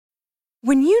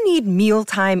When you need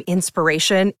mealtime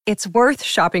inspiration, it's worth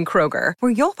shopping Kroger,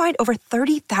 where you'll find over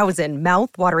 30,000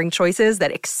 mouth-watering choices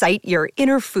that excite your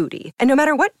inner foodie. And no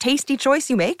matter what tasty choice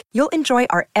you make, you'll enjoy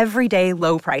our everyday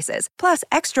low prices, plus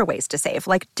extra ways to save,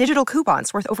 like digital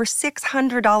coupons worth over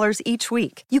 $600 each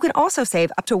week. You can also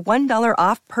save up to $1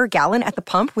 off per gallon at the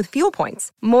pump with fuel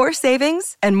points. More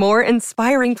savings and more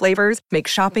inspiring flavors make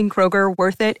shopping Kroger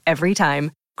worth it every time.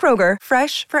 Kroger,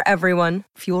 fresh for everyone.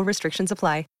 Fuel restrictions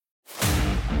apply.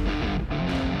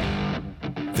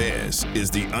 This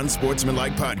is the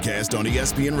Unsportsmanlike Podcast on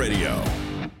ESPN Radio.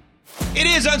 It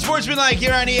is Unsportsmanlike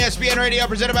here on ESPN Radio,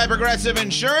 presented by Progressive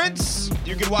Insurance.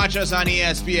 You can watch us on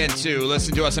ESPN2.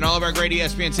 Listen to us on all of our great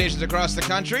ESPN stations across the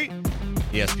country.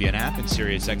 ESPN app and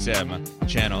SiriusXM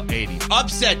Channel 80.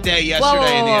 Upset day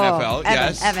yesterday in the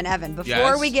NFL. Evan,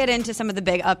 before we get into some of the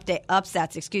big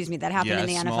upsets, that happened in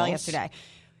the NFL yesterday.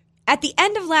 At the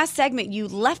end of last segment, you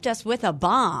left us with a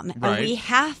bomb, and we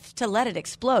have to let it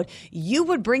explode. You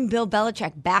would bring Bill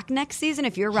Belichick back next season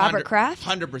if you're Robert Kraft?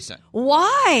 100%.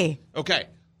 Why? Okay.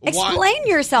 Explain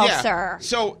yourself, sir.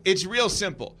 So it's real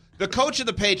simple. The coach of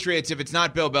the Patriots, if it's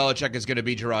not Bill Belichick, is going to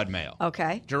be Gerard Mayo.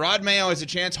 Okay. Gerard Mayo has a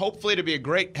chance, hopefully, to be a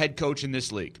great head coach in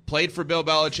this league. Played for Bill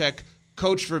Belichick,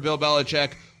 coached for Bill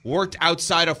Belichick, worked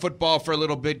outside of football for a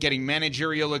little bit, getting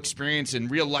managerial experience in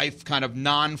real-life kind of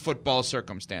non-football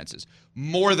circumstances.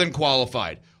 More than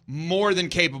qualified. More than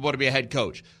capable to be a head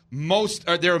coach.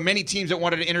 There are many teams that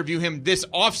wanted to interview him this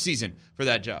offseason for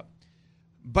that job.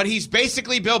 But he's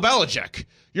basically Bill Belichick.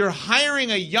 You're hiring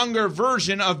a younger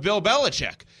version of Bill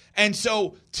Belichick. And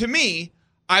so, to me,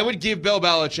 I would give Bill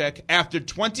Belichick, after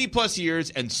 20-plus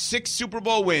years and 6 Super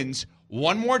Bowl wins,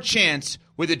 one more chance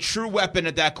with a true weapon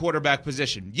at that quarterback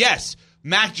position. Yes,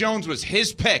 Mac Jones was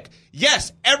his pick.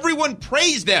 Yes, everyone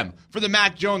praised them for the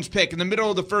Mac Jones pick in the middle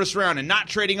of the first round and not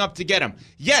trading up to get him.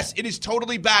 Yes, it is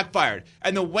totally backfired.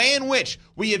 And the way in which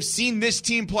we have seen this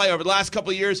team play over the last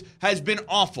couple of years has been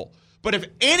awful. But if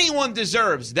anyone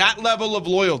deserves that level of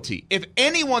loyalty, if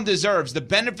anyone deserves the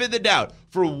benefit of the doubt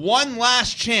for one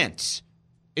last chance,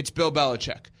 it's Bill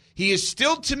Belichick. He is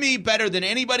still, to me, better than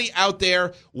anybody out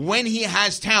there when he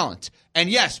has talent. And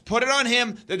yes, put it on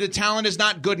him that the talent is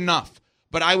not good enough.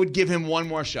 But I would give him one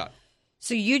more shot.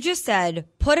 So you just said,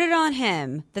 put it on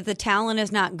him that the talent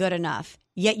is not good enough.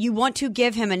 Yet you want to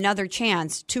give him another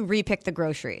chance to repick the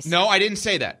groceries. No, I didn't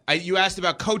say that. You asked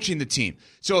about coaching the team.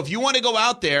 So if you want to go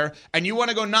out there and you want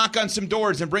to go knock on some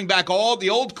doors and bring back all the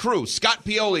old crew, Scott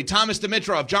Pioli, Thomas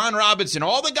Dimitroff, John Robinson,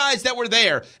 all the guys that were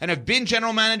there and have been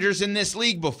general managers in this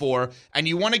league before, and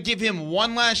you want to give him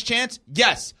one last chance,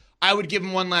 yes, I would give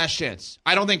him one last chance.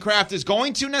 I don't think Kraft is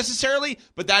going to necessarily,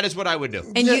 but that is what I would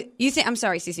do. And you think, I'm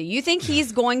sorry, Cece, you think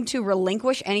he's going to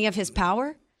relinquish any of his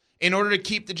power? In order to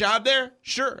keep the job there?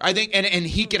 Sure. I think, and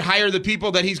he could hire the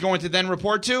people that he's going to then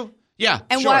report to? Yeah,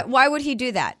 and sure. why would he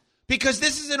do that? Because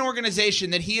this is an organization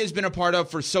that he has been a part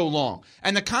of for so long.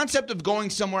 And the concept of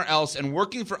going somewhere else and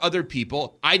working for other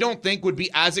people, I don't think would be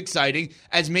as exciting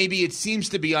as maybe it seems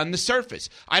to be on the surface.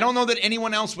 I don't know that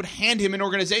anyone else would hand him an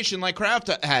organization like Kraft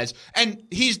has. And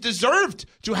he's deserved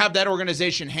to have that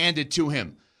organization handed to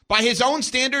him. By his own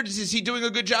standards, is he doing a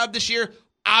good job this year?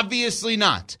 Obviously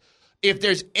not. If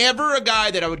there's ever a guy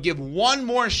that I would give one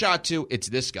more shot to, it's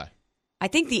this guy. I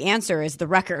think the answer is the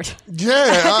record.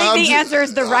 Yeah. I think the answer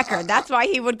is the record. That's why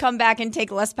he would come back and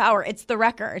take less power. It's the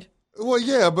record. Well,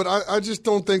 yeah, but I just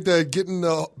don't think that getting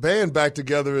the band back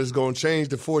together is going to change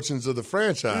the fortunes of the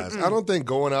franchise. I don't think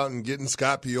going out and getting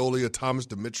Scott Pioli or Thomas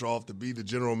Dimitroff to be the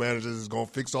general managers is going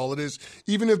to fix all of this,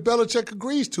 even if Belichick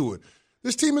agrees to it.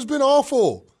 This team has been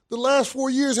awful. The last 4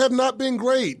 years have not been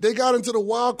great. They got into the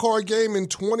wild card game in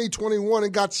 2021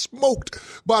 and got smoked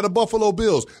by the Buffalo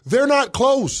Bills. They're not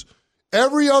close.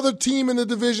 Every other team in the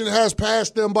division has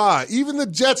passed them by. Even the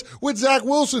Jets with Zach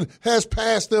Wilson has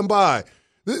passed them by.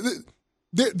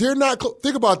 They're not close.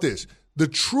 Think about this. The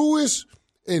truest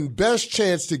and best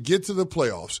chance to get to the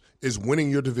playoffs is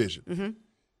winning your division. Mm-hmm.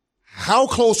 How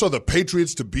close are the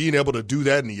Patriots to being able to do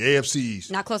that in the AFC East?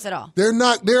 Not close at all. They're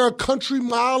not. They're a country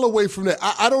mile away from that.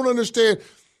 I don't understand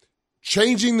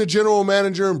changing the general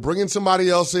manager and bringing somebody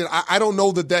else in. I don't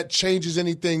know that changes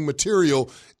anything material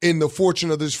in the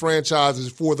fortune of this franchise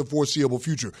for the foreseeable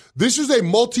future. This is a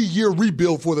multi-year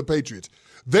rebuild for the Patriots.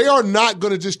 They are not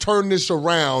going to just turn this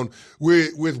around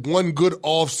with one good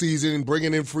offseason and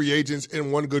bringing in free agents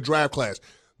and one good draft class.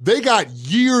 They got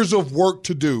years of work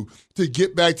to do to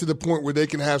get back to the point where they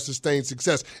can have sustained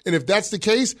success. And if that's the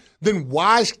case, then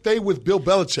why stay with Bill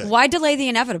Belichick? Why delay the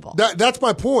inevitable? That's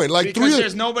my point. Because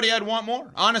there's nobody I'd want more,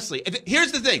 honestly.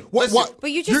 Here's the thing.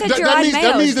 But you just said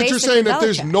that means that you're saying that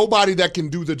there's nobody that can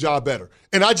do the job better.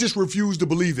 And I just refuse to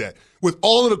believe that. With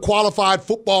all of the qualified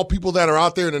football people that are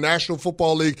out there in the National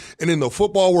Football League and in the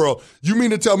football world, you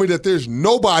mean to tell me that there's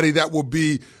nobody that will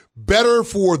be better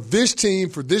for this team,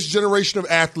 for this generation of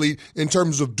athlete in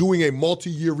terms of doing a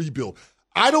multi-year rebuild?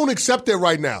 I don't accept that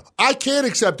right now. I can't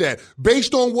accept that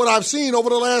based on what I've seen over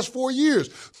the last 4 years.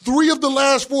 3 of the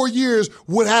last 4 years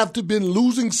would have to been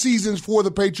losing seasons for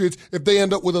the Patriots if they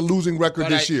end up with a losing record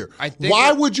this year.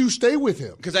 Why would you stay with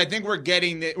him? Because I think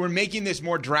we're making this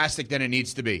more drastic than it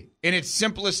needs to be. In its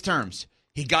simplest terms,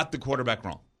 he got the quarterback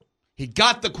wrong. He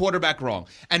got the quarterback wrong.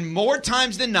 And more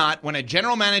times than not, when a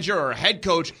general manager or a head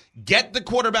coach get the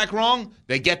quarterback wrong,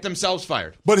 they get themselves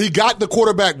fired. But he got the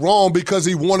quarterback wrong because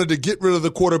he wanted to get rid of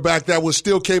the quarterback that was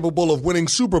still capable of winning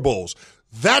Super Bowls.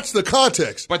 That's the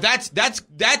context. But that's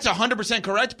 100%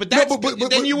 correct. But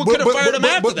then you could have fired him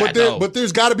after that. But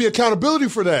there's got to be accountability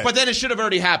for that. But then it should have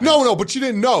already happened. No, but you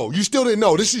didn't know. You still didn't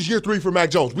know. This is year 3 for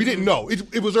Mac Jones. We didn't know.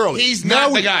 It was early. He's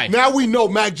not the guy. Now we know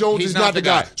Mac Jones is not the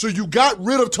guy. So you got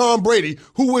rid of Tom Brady,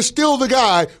 who was still the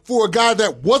guy, for a guy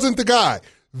that wasn't the guy.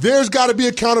 There's got to be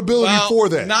accountability for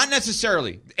that. Not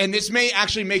necessarily. And this may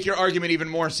actually make your argument even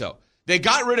more so. They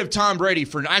got rid of Tom Brady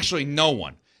for actually no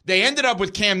one. They ended up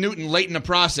with Cam Newton late in the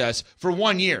process for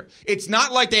 1 year. It's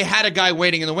not like they had a guy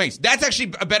waiting in the wings. That's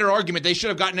actually a better argument. They should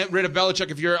have gotten rid of Belichick,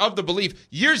 if you're of the belief,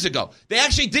 years ago. They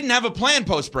actually didn't have a plan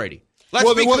post-Brady. Let's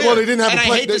be clear. Well, they didn't have a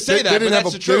plan. I hate to say that, but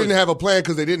that's the truth. They didn't have a plan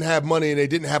because they didn't have money and they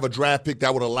didn't have a draft pick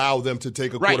that would allow them to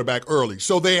take a quarterback early.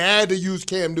 So they had to use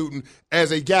Cam Newton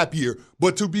as a gap year.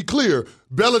 But to be clear,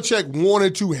 Belichick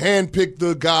wanted to handpick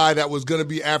the guy that was going to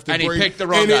be after Brady. And he picked the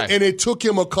wrong guy. And it took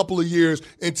him a couple of years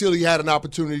until he had an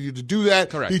opportunity to do that.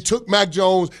 Correct. He took Mac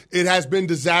Jones. It has been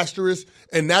disastrous,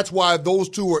 and that's why those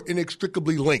two are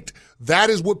inextricably linked. That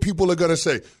is what people are going to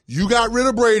say. You got rid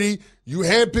of Brady. You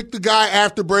handpicked the guy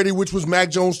after Brady, which was Mac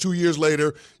Jones 2 years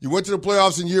later. You went to the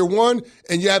playoffs in year 1,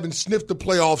 and you haven't sniffed the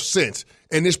playoffs since.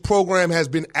 And this program has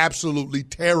been absolutely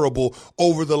terrible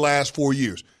over the last 4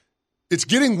 years. It's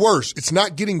getting worse. It's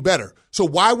not getting better. So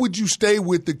why would you stay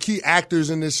with the key actors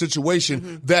in this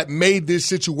situation that made this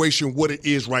situation what it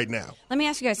is right now? Let me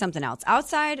ask you guys something else.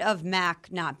 Outside of Mac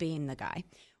not being the guy,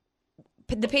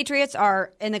 the Patriots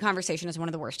are in the conversation as one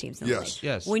of the worst teams in the league.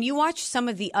 Yes. When you watch some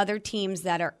of the other teams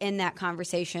that are in that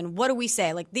conversation, what do we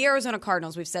say? Like the Arizona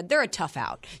Cardinals, we've said they're a tough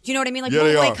out. Do you know what I mean? Like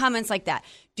we'll make comments like that.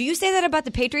 Do you say that about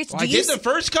the Patriots? Well, I did the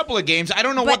first couple of games. I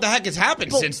don't know what the heck has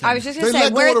happened since then. I was just going to say,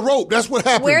 let go of the rope. That's what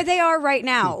happened. Where they are right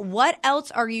now, what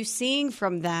else are you seeing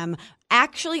from them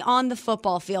actually on the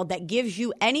football field that gives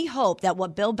you any hope that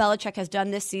what Bill Belichick has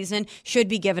done this season should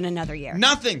be given another year?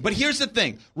 Nothing. But here's the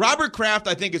thing. Robert Kraft,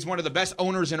 I think, is one of the best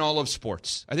owners in all of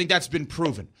sports. I think that's been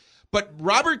proven. But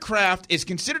Robert Kraft is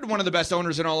considered one of the best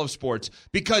owners in all of sports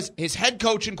because his head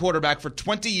coach and quarterback for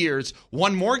 20 years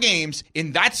won more games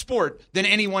in that sport than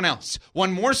anyone else,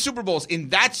 won more Super Bowls in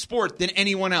that sport than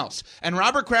anyone else. And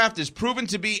Robert Kraft is proven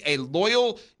to be a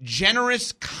loyal,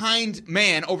 generous, kind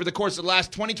man over the course of the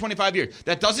last 20, 25 years.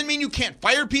 That doesn't mean you can't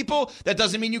fire people. That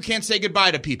doesn't mean you can't say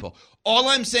goodbye to people. All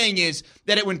I'm saying is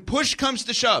that when push comes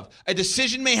to shove, a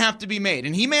decision may have to be made.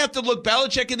 And he may have to look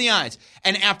Belichick in the eyes.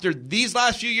 And after these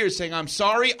last few years saying, I'm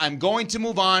sorry, I'm going to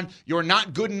move on. You're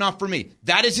not good enough for me.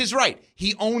 That is his right.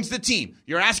 He owns the team.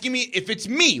 You're asking me, if it's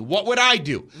me, what would I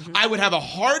do? I would have a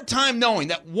hard time knowing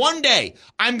that one day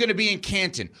I'm going to be in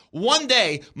Canton. One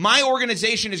day my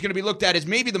organization is going to be looked at as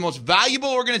maybe the most valuable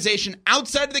organization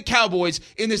outside of the Cowboys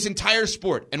in this entire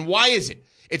sport. And why is it?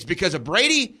 It's because of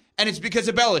Brady. And it's because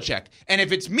of Belichick. And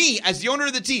if it's me as the owner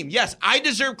of the team, yes, I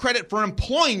deserve credit for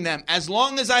employing them as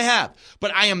long as I have.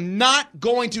 But I am not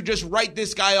going to just write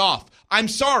this guy off. I'm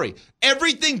sorry.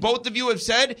 Everything both of you have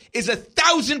said is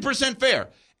 1,000% fair.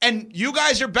 And you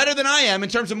guys are better than I am in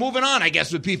terms of moving on, I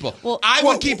guess, with people. Well, I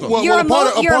would keep them. Your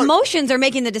emotions are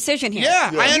making the decision here.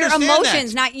 Yeah, I understand your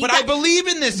emotions, that. Not you. But I believe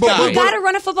in this guy. You got to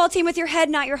run a football team with your head,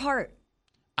 not your heart.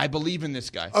 I believe in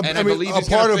this guy, and I believe he's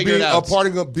going to to figure it out. A part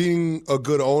of being a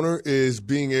good owner is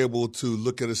being able to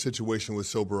look at a situation with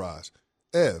sober eyes.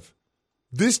 Ev,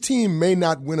 this team may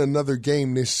not win another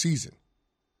game this season.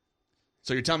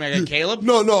 So you're telling me I got Caleb?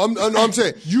 No, I'm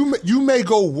saying you may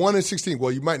go 1-16.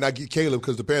 Well, you might not get Caleb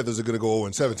because the Panthers are going to go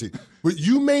 0-17. But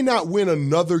you may not win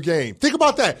another game. Think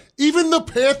about that. Even the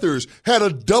Panthers had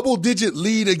a double-digit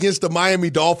lead against the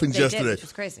Miami Dolphins yesterday. Which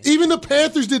was crazy. Even the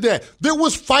Panthers did that. There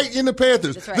was fight in the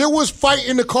Panthers. That's right. There was fight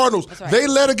in the Cardinals. That's right. They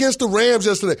led against the Rams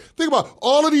yesterday. Think about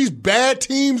all of these bad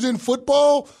teams in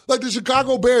football, like the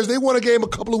Chicago Bears. They won a game a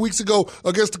couple of weeks ago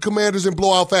against the Commanders in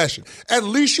blowout fashion. At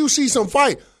least you see some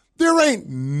fight. There ain't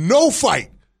no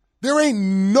fight. There ain't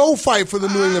no fight for the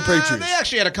New England Patriots. They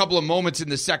actually had a couple of moments in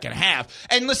the second half.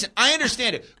 And listen, I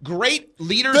understand it. Great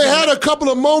leaders. They had a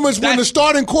couple of moments when the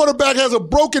starting quarterback has a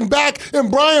broken back and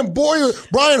Brian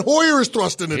Hoyer is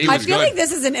thrust in it. I feel like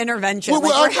this is an intervention.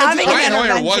 Brian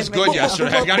Hoyer was good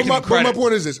yesterday. I got to give him credit. My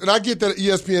point is this, and I get that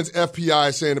ESPN's FPI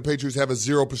is saying the Patriots have a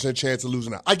 0% chance of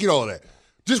losing out. I get all of that.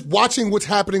 Just watching what's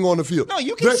happening on the field. No,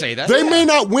 you can say that. They may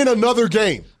not win another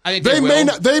game. I think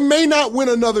they may not win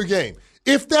another game.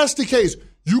 If that's the case,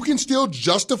 you can still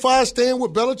justify staying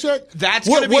with Belichick? That's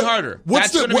going to be harder.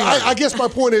 I guess my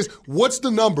point is, what's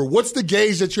the number? What's the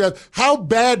gauge that you have? How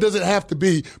bad does it have to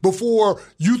be before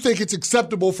you think it's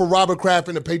acceptable for Robert Kraft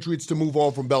and the Patriots to move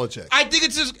on from Belichick? I think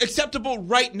it's acceptable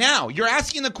right now. You're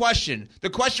asking the question. The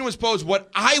question was posed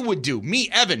what I would do. Me,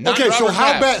 Evan, not Robert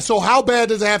Kraft. How bad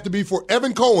does it have to be for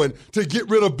Evan Cohen to get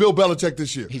rid of Bill Belichick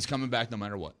this year? He's coming back no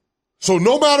matter what. So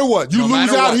no matter what, you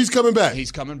lose out, he's coming back.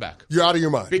 He's coming back. You're out of your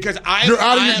mind. Because you're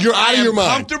out of your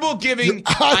mind. Comfortable giving.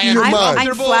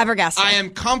 I'm flabbergasted. I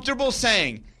am comfortable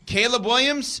saying, Caleb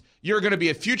Williams, you're going to be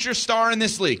a future star in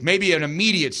this league, maybe an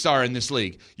immediate star in this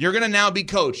league. You're going to now be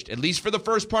coached, at least for the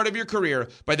first part of your career,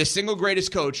 by the single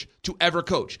greatest coach to ever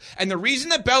coach. And the reason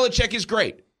that Belichick is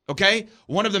great, okay,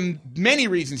 one of the many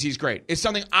reasons he's great is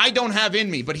something I don't have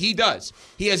in me, but he does.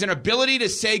 He has an ability to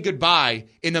say goodbye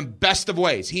in the best of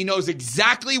ways. He knows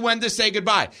exactly when to say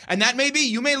goodbye. And that may be,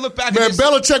 you may look back at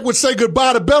Belichick would say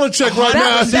goodbye to Belichick right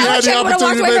now. Belichick would have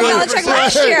walked away from Belichick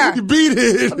last year. You beat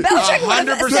it. Belichick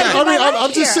 100%.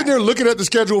 I'm just sitting there looking at the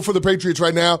schedule for the Patriots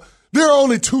right now. There are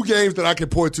only two games that I can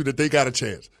point to that they got a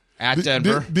chance. At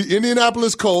Denver. The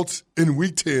Indianapolis Colts in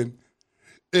Week 10.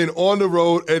 And on the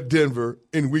road at Denver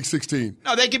in Week 16.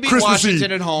 No, they could beat Christmas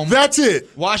Washington Eve. at home. That's it.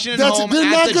 Washington That's home. They're at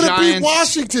not the going to Giants. beat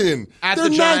Washington. The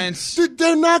Giants.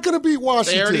 They're not going to beat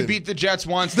Washington. They already beat the Jets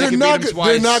once. They're they not. beat them twice.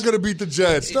 They're not going to beat the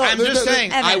Jets. No, I'm just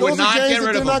saying, I would not get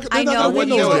rid of them. I know that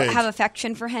you have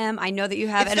affection for him. I know that you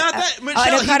have an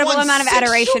incredible amount of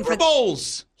adoration for Super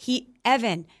Bowls.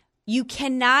 Evan, you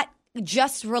cannot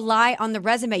just rely on the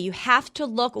resume. You have to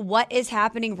look what is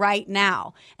happening right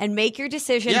now and make your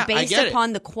decision based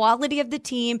upon the quality of the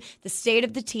team, the state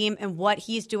of the team, and what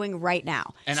he's doing right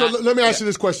now. And let me ask you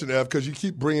this question, Ev, because you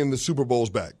keep bringing the Super Bowls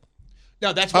back.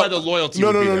 No, that's why the loyalty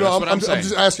would be there. No. I'm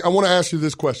just asking. I want to ask you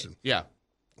this question. Yeah.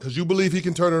 Because you believe he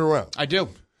can turn it around. I do.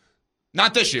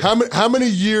 Not this year. How many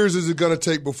years is it going to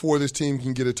take before this team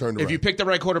can get it turned around? If you pick the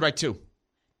right quarterback, 2.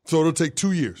 So it'll take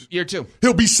 2 years. Year 2.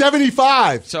 He'll be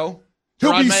 75. So?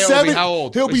 He'll be how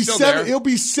old? He'll be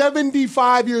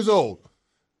 75 years old.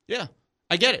 Yeah,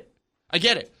 I get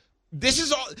it. This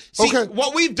is all. See,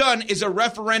 what we've done is a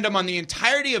referendum on the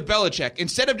entirety of Belichick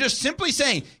instead of just simply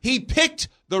saying he picked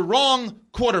the wrong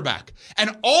quarterback.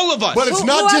 And all of us. But it's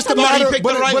not just a matter.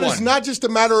 But it's not just a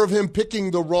matter of him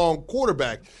picking the wrong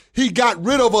quarterback. He got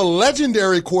rid of a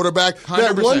legendary quarterback 100%.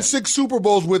 That won 6 Super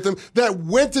Bowls with him, that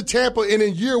went to Tampa and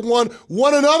in year 1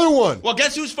 won another one. Well,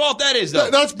 guess whose fault that is, though?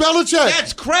 That's Belichick.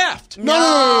 That's Kraft. No.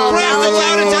 Kraft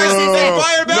allowed it to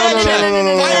fire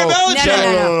Belichick. Fire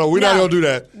Belichick. No. We're not going to do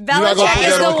that. Belichick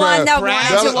is the one that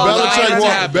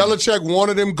wanted to Belichick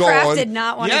wanted him gone. Kraft did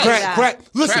not want to do that.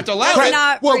 Listen, Kraft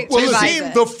allowed it.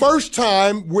 Listen, the first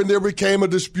time when there became a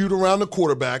dispute around the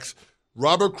quarterbacks,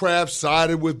 Robert Kraft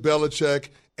sided with Belichick.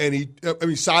 And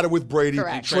he sided with Brady.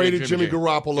 Correct. He traded Jimmy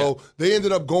Garoppolo. Yeah. They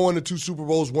ended up going to 2 Super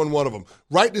Bowls, won one of them.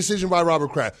 Right decision by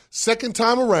Robert Kraft. Second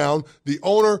time around, the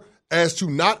owner, as to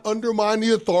not undermine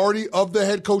the authority of the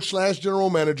head coach /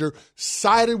 general manager,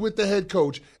 sided with the head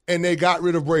coach, and they got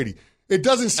rid of Brady. It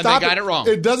doesn't stop. And they got it wrong.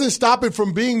 It doesn't stop it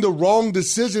from being the wrong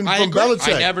decision from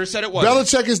Belichick. I never said it wasn't.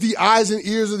 Belichick is the eyes and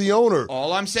ears of the owner.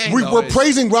 All I'm saying, we're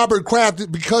praising Robert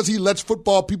Kraft because he lets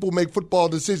football people make football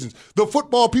decisions. The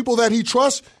football people that he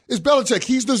trusts is Belichick.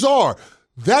 He's the czar.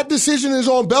 That decision is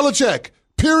on Belichick,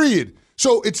 period.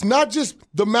 So it's not just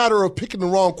the matter of picking the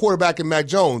wrong quarterback in Mac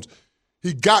Jones.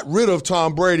 He got rid of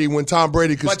Tom Brady when Tom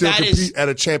Brady could still compete at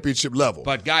a championship level.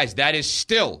 But, guys, that is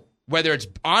still, whether it's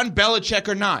on Belichick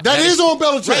or not. That is on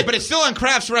Belichick. Right, but it's still on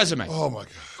Kraft's resume. Oh, my God.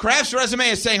 Kraft's resume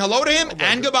is saying hello to him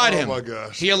and goodbye to him. Oh, my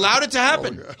gosh. He allowed it to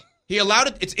happen. He allowed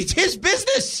it. It's his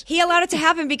business. He allowed it to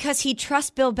happen because he trusts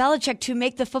Bill Belichick to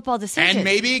make the football decision. And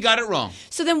maybe he got it wrong.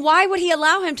 So then why would he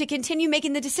allow him to continue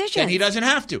making the decision? And he doesn't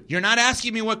have to. You're not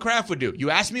asking me what Kraft would do. You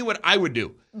asked me what I would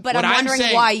do. But I'm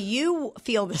wondering why you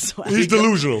feel this way. He's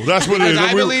delusional. That's what it is.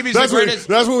 I believe he's the greatest.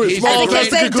 That's what it is. Small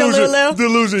conclusion.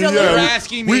 Delusion. Yeah. You're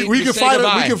asking me we to can say fight.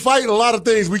 goodbye. We can fight a lot of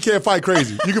things. We can't fight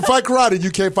crazy. You can fight karate.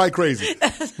 You can't fight crazy.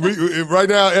 Right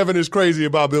now, Evan is crazy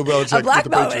about Bill Belichick. A black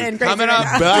belt and crazy. Coming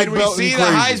up, black did we belt see and the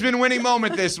crazy. Heisman winning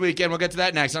moment this weekend? We'll get to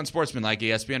that next on Sportsmanlike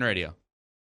ESPN Radio.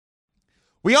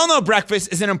 We all know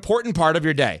breakfast is an important part of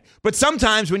your day, but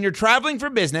sometimes when you're traveling for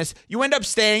business, you end up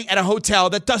staying at a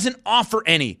hotel that doesn't offer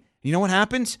any. You know what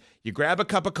happens? You grab a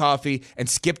cup of coffee and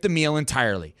skip the meal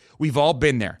entirely. We've all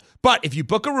been there. But if you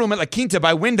book a room at La Quinta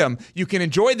by Wyndham, you can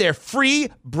enjoy their free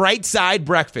Bright Side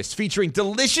breakfast featuring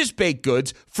delicious baked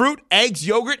goods, fruit, eggs,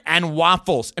 yogurt, and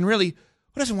waffles. And really,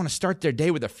 who doesn't want to start their day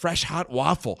with a fresh, hot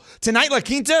waffle? Tonight, La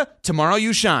Quinta, tomorrow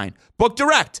you shine. Book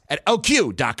direct at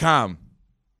lq.com.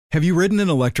 Have you ridden an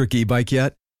electric e-bike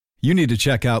yet? You need to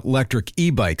check out Electric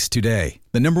E-Bikes today,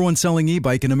 the #1 selling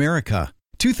e-bike in America.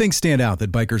 2 things stand out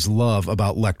that bikers love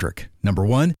about Electric. Number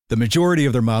 1, the majority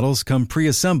of their models come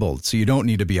pre-assembled, so you don't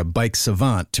need to be a bike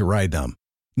savant to ride them.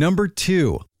 Number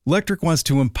 2, Electric wants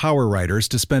to empower riders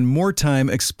to spend more time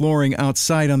exploring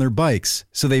outside on their bikes,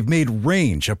 so they've made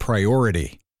range a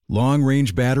priority.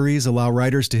 Long-range batteries allow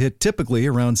riders to hit typically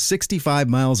around 65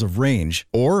 miles of range,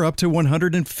 or up to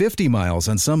 150 miles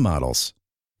on some models.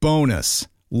 Bonus,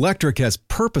 Electric has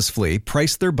purposefully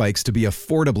priced their bikes to be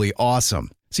affordably awesome,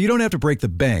 so you don't have to break the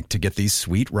bank to get these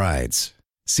sweet rides.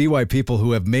 See why people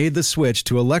who have made the switch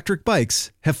to electric bikes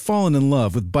have fallen in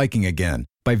love with biking again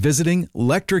by visiting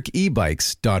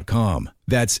electricebikes.com.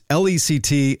 That's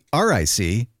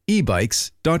LECTRIC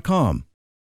ebikes.com.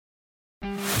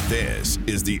 This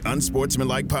is the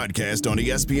Unsportsmanlike podcast on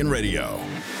ESPN Radio.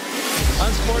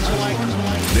 Unsportsmanlike.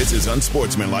 This is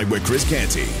Unsportsmanlike with Chris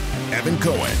Canty, Evan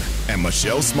Cohen, and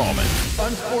Michelle Smallman.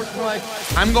 Unsportsmanlike.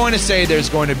 I'm going to say there's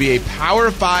going to be a Power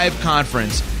 5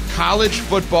 conference college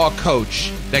football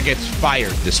coach that gets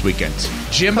fired this weekend.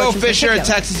 Jimbo Fisher at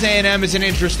Texas A&M is an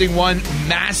interesting one.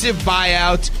 Massive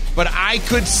buyout, but I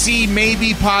could see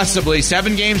maybe possibly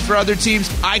 7 games for other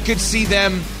teams. I could see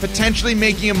them potentially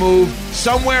making a move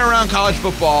somewhere around college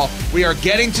football. We are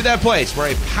getting to that place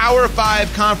where a Power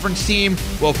 5 conference team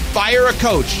will fire a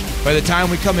coach by the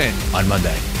time we come in on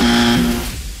Monday.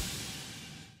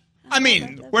 I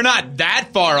mean, we're not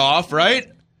that far off, right?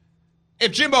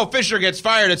 If Jimbo Fisher gets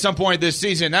fired at some point this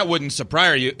season, that wouldn't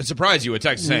surprise you at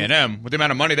Texas A&M with the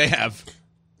amount of money they have.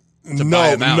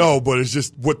 No, but it's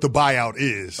just what the buyout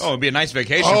is. Oh, it'd be a nice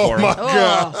vacation for him. Oh, my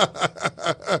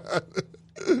God.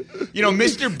 You know,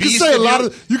 Mr. Beast.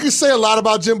 You can say a lot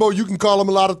about Jimbo. You can call him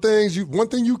a lot of things. One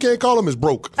thing you can't call him is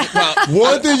broke.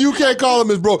 One thing you can't call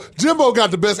him is broke. Jimbo got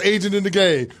the best agent in the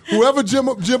game. Whoever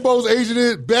Jimbo's agent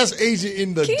is, best agent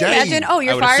in the game. Can you imagine? Oh,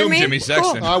 you're firing me? Jimmy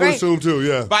Sexton. Cool. I would assume too,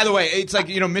 yeah. By the way, it's like,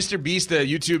 Mr. Beast, the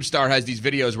YouTube star, has these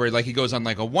videos where he goes on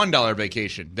like a $1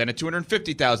 vacation, then a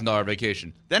 $250,000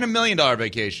 vacation, then $1 million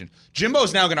vacation.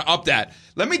 Jimbo's now going to up that.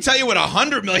 Let me tell you what a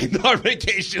 $100 million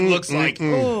vacation looks like.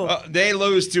 They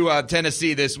lose to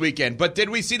Tennessee this weekend. But did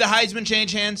we see the Heisman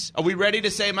change hands? Are we ready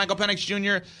to say Michael Penix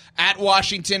Jr. at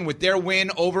Washington with their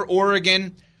win over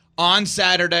Oregon on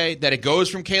Saturday, that it goes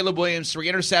from Caleb Williams, 3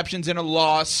 interceptions and a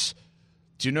loss,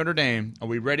 to Notre Dame? Are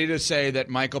we ready to say that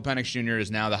Michael Penix Jr. is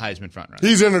now the Heisman frontrunner?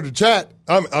 He's entered the chat.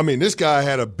 I mean, this guy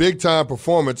had a big-time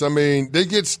performance. I mean, they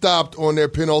get stopped on their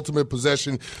penultimate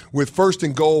possession with 1st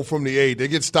and goal from the 8. They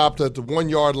get stopped at the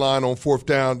 1-yard line on 4th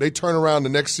down. They turn around the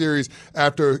next series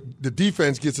after the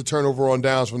defense gets a turnover on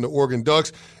downs from the Oregon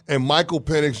Ducks, and Michael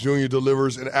Penix Jr.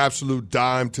 delivers an absolute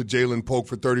dime to Jalen Polk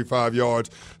for 35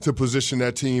 yards to position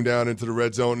that team down into the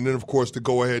red zone. And then, of course, the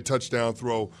go-ahead touchdown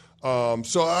throw.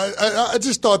 So I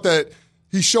just thought that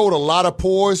he showed a lot of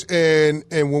poise, and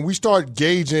when we start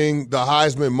gauging the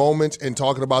Heisman moments and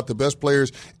talking about the best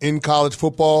players in college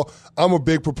football, I'm a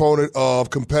big proponent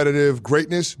of competitive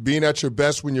greatness, being at your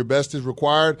best when your best is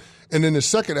required. And in the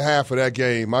second half of that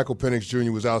game, Michael Penix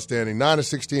Jr. was outstanding. 9 of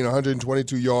 16,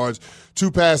 122 yards, 2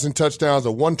 passing touchdowns,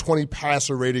 a 120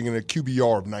 passer rating, and a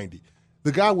QBR of 90.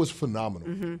 The guy was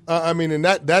phenomenal. I mean, and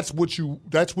that's what you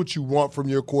want from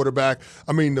your quarterback.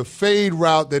 I mean, the fade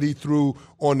route that he threw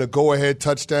on the go-ahead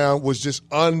touchdown was just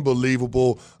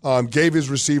unbelievable. Gave his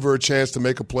receiver a chance to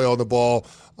make a play on the ball.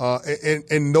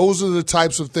 And those are the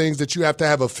types of things that you have to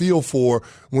have a feel for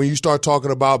when you start talking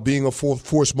about being a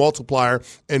force multiplier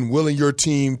and willing your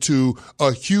team to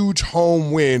a huge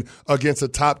home win against a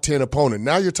top 10 opponent.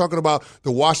 Now you're talking about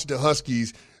the Washington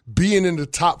Huskies being in the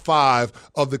top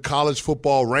 5 of the college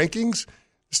football rankings.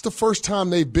 It's the first time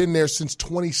they've been there since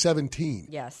 2017.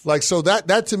 Yes. So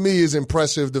that to me is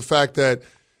impressive, the fact that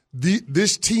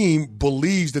this team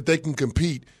believes that they can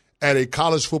compete at a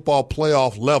college football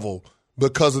playoff level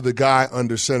because of the guy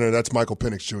under center. That's Michael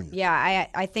Penix Jr. Yeah,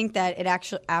 I think that it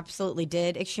actually absolutely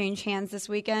did exchange hands this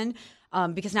weekend.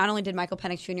 Because not only did Michael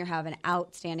Penix Jr. have an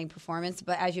outstanding performance,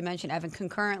 but as you mentioned, Evan,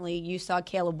 concurrently, you saw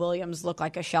Caleb Williams look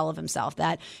like a shell of himself.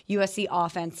 That USC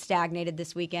offense stagnated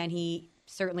this weekend. He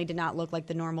certainly did not look like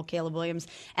the normal Caleb Williams.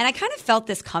 And I kind of felt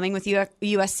this coming with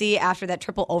USC after that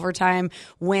triple overtime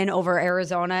win over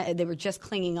Arizona. They were just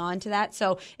clinging on to that.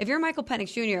 So if you're Michael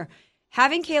Penix Jr.,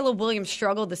 having Caleb Williams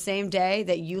struggle the same day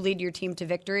that you lead your team to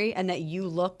victory and that you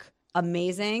look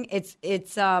amazing,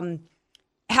 it's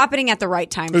happening at the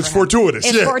right time. It's fortuitous.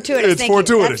 It's fortuitous. It's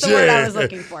fortuitous. That's the word I was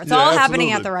looking for. It's all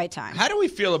happening at the right time. How do we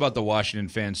feel about the Washington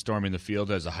fans storming the field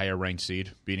as a higher ranked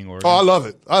seed, beating Oregon? Oh,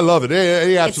 I love it.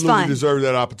 They absolutely deserve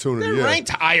that opportunity. They're ranked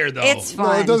higher, though. It's fun.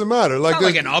 No, it doesn't matter. It's not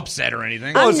like an upset or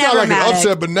anything. No, it's not like an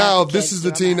upset, but now this is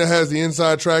the team that has the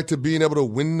inside track to being able to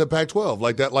win the Pac-12.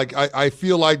 Like that. Like I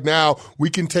feel like now we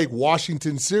can take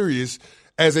Washington serious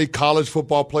as a college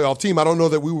football playoff team. I don't know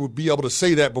that we would be able to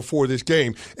say that before this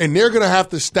game. And they're going to have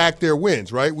to stack their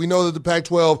wins, right? We know that the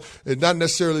Pac-12 is not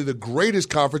necessarily the greatest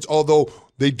conference, although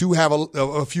they do have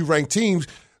a few ranked teams.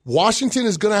 Washington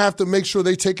is going to have to make sure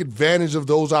they take advantage of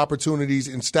those opportunities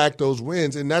and stack those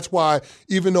wins. And that's why,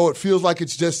 even though it feels like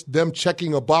it's just them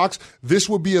checking a box, this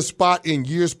would be a spot in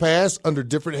years past under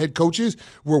different head coaches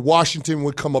where Washington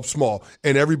would come up small.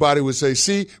 And everybody would say,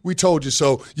 see, we told you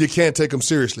so. You can't take them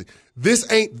seriously.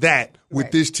 This ain't that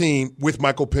with this team with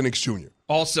Michael Penix Jr.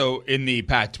 Also in the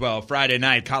Pac-12, Friday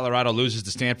night, Colorado loses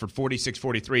to Stanford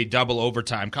 46-43, double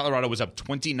overtime. Colorado was up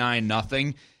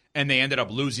 29-0. And they ended up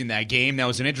losing that game. That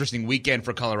was an interesting weekend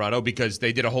for Colorado because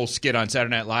they did a whole skit on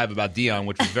Saturday Night Live about Dion,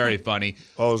 which was very funny.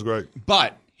 Oh, it was great.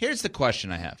 But here's the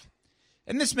question I have.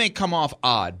 And this may come off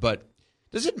odd, but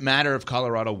does it matter if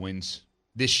Colorado wins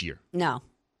this year? No.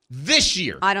 This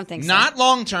year? I don't think so. Not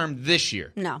long-term, this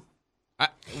year? No.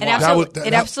 It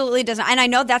absolutely doesn't. And I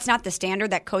know that's not the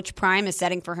standard that Coach Prime is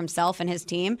setting for himself and his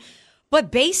team. But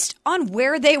based on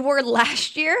where they were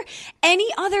last year, any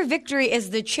other victory is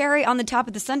the cherry on the top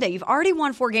of the sundae. You've already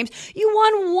won 4 games. You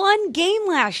won 1 game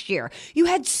last year. You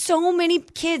had so many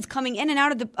kids coming in and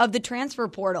out of the transfer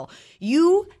portal.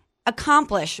 You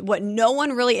accomplish what no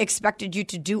one really expected you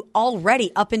to do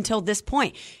already up until this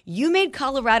point. You made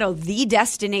Colorado the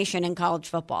destination in college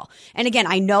football. And again,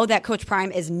 I know that Coach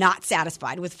Prime is not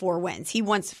satisfied with 4 wins. He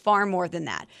wants far more than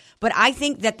that. But I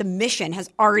think that the mission has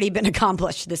already been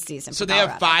accomplished this season. So they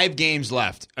have 5 games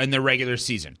left in the regular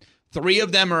season. 3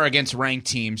 of them are against ranked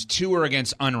teams. 2 are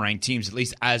against unranked teams, at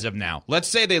least as of now. Let's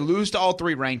say they lose to all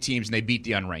 3 ranked teams and they beat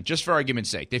the unranked, just for argument's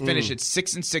sake. They finish at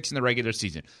 6-6 in the regular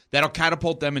season. That'll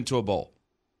catapult them into a bowl.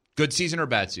 Good season or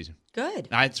bad season? Good.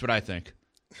 That's what I think.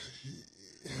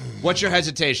 What's your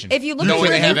hesitation? If you look knowing at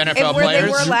they have NFL where players,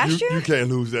 they were last year? You can't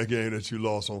lose that game that you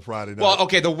lost on Friday night. Well,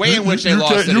 okay, the way in which they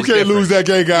lost it you is can't lose that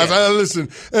game, guys. Yeah. Listen,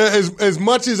 as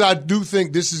much as I do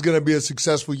think this is going to be a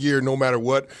successful year no matter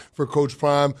what for Coach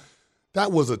Prime,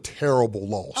 that was a terrible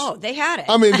loss. Oh, they had it.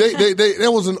 I mean,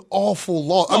 that was an awful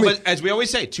loss. But as we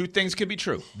always say, 2 things could be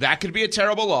true. That could be a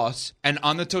terrible loss, and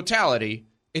on the totality,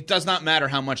 it does not matter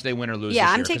how much they win or lose. Yeah,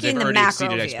 this I'm year, taking the macro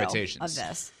view expectations of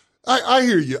this. I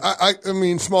hear you. I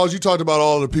mean, Smalls, you talked about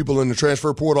all the people in the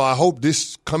transfer portal. I hope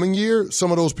this coming year,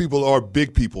 some of those people are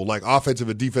big people, like offensive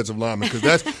and defensive linemen,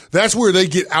 because that's where they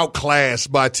get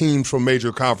outclassed by teams from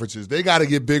major conferences. They got to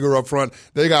get bigger up front.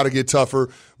 They got to get tougher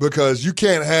because you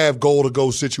can't have goal-to-go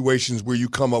situations where you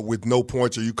come up with no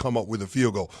points or you come up with a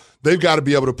field goal. They've got to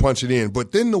be able to punch it in.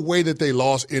 But then the way that they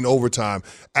lost in overtime,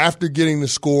 after getting the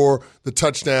score, the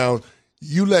touchdown,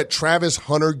 you let Travis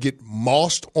Hunter get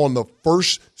mossed on the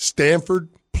first Stanford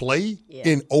play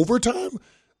in overtime?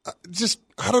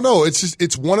 I don't know.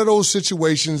 It's one of those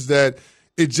situations that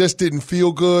it just didn't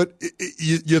feel good.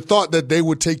 You thought that they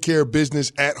would take care of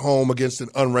business at home against an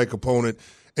unranked opponent,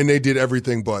 and they did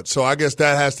everything but. So I guess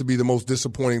that has to be the most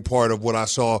disappointing part of what I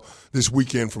saw this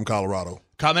weekend from Colorado.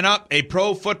 Coming up, a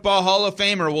Pro Football Hall of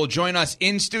Famer will join us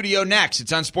in studio next.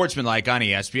 It's Unsportsmanlike on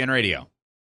ESPN Radio.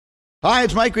 Hi,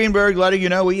 it's Mike Greenberg letting you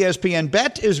know ESPN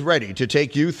Bet is ready to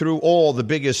take you through all the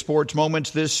biggest sports moments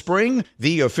this spring.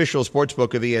 The official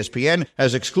sportsbook of ESPN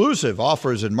has exclusive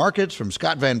offers and markets from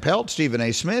Scott Van Pelt, Stephen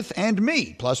A. Smith, and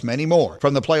me, plus many more.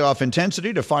 From the playoff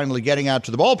intensity to finally getting out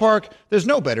to the ballpark, there's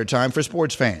no better time for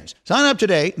sports fans. Sign up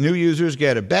today. New users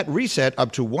get a bet reset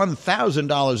up to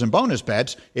 $1,000 in bonus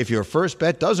bets if your first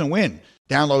bet doesn't win.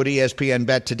 Download ESPN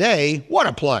Bet today. What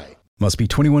a play. Must be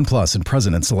 21 plus and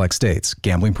present in select states.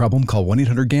 Gambling problem? Call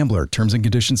 1-800-GAMBLER. Terms and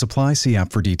conditions apply. See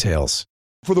app for details.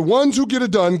 For the ones who get it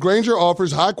done, Grainger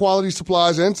offers high-quality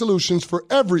supplies and solutions for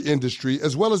every industry,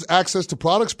 as well as access to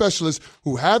product specialists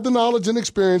who have the knowledge and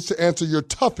experience to answer your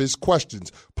toughest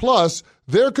questions. Plus,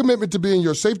 their commitment to being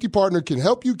your safety partner can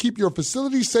help you keep your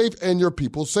facility safe and your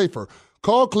people safer.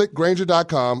 Call, click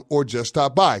Grainger.com, or just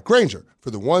stop by. Grainger, for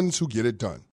the ones who get it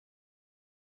done.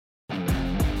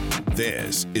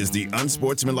 This is the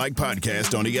Unsportsmanlike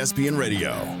Podcast on ESPN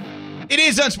Radio. It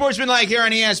is Unsportsmanlike here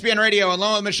on ESPN Radio,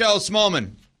 along with Michelle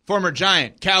Smallman, former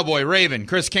Giant, Cowboy, Raven,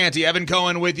 Chris Canty, Evan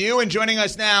Cohen with you. And joining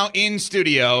us now in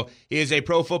studio, he is a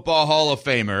Pro Football Hall of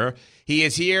Famer. He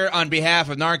is here on behalf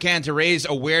of Narcan to raise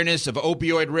awareness of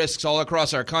opioid risks all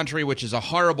across our country, which is a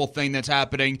horrible thing that's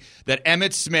happening, that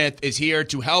Emmitt Smith is here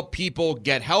to help people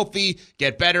get healthy,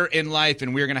 get better in life,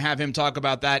 and we're going to have him talk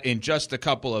about that in just a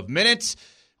couple of minutes.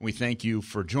 We thank you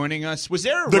for joining us. Was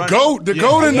there the goat in the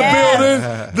building?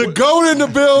 The goat in the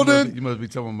building. You must be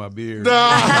talking about my beard.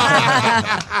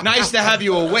 Nice to have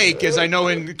you awake, as I know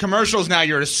in commercials now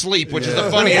you're asleep, which is the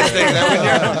funniest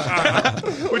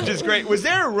thing. Which is great. Was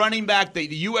there a running back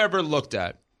that you ever looked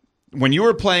at when you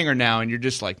were playing or now, and you're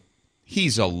just like,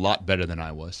 he's a lot better than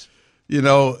I was? You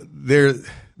know, there's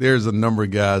a number of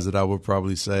guys that I would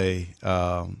probably say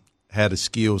had a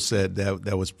skill set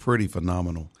that was pretty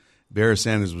phenomenal. Barry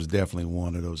Sanders was definitely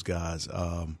one of those guys.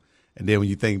 And then when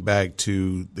you think back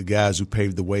to the guys who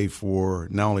paved the way for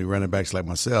not only running backs like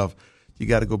myself, you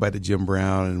got to go back to Jim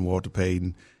Brown and Walter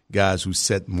Payton, guys who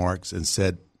set marks and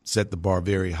set the bar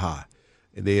very high.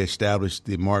 And they established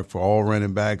the mark for all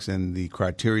running backs and the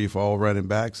criteria for all running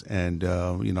backs. And,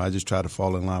 I just try to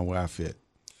fall in line where I fit.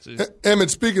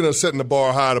 Emmitt, speaking of setting the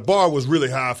bar high, the bar was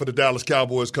really high for the Dallas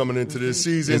Cowboys coming into this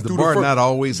season. Is the bar not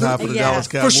always high for the Dallas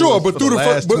Cowboys? For sure, but through the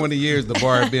last 20 years, the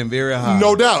bar has been very high.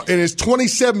 No doubt. And it's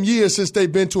 27 years since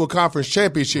they've been to a conference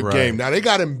championship game. Now, they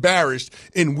got embarrassed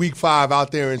in Week 5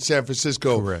 out there in San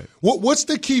Francisco. Correct. What's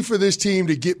the key for this team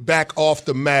to get back off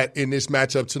the mat in this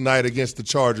matchup tonight against the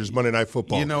Chargers, Monday Night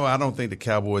Football? You know, I don't think the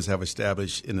Cowboys have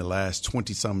established in the last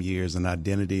 20-some years an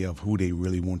identity of who they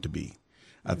really want to be.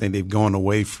 I think they've gone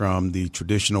away from the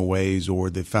traditional ways or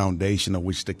the foundation of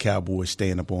which the Cowboys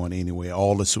stand up on anyway.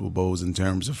 All the Super Bowls in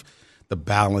terms of the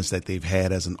balance that they've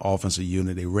had as an offensive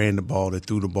unit. They ran the ball, they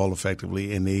threw the ball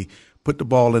effectively, and they put the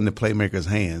ball in the playmakers'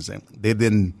 hands. And they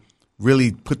didn't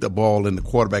really put the ball in the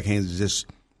quarterback hands and just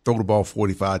throw the ball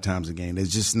 45 times a game. We're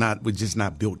just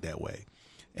not built that way.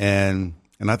 And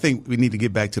I think we need to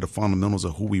get back to the fundamentals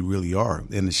of who we really are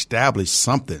and establish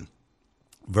something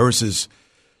versus –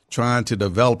 trying to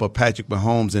develop a Patrick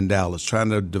Mahomes in Dallas, trying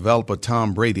to develop a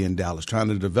Tom Brady in Dallas, trying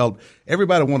to develop –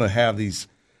 everybody want to have these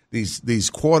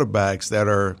quarterbacks that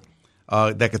are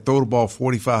that can throw the ball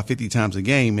 45, 50 times a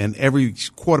game, and every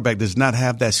quarterback does not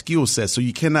have that skill set, so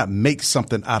you cannot make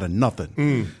something out of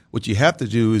nothing. What you have to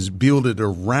do is build it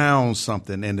around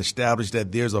something and establish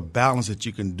that there's a balance that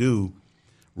you can do,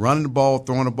 running the ball,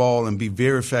 throwing the ball, and be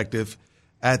very effective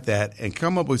at that, and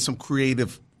come up with some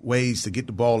creative – ways to get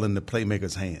the ball in the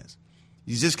playmaker's hands.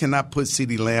 You just cannot put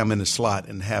CeeDee Lamb in the slot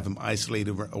and have him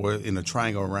isolated or in a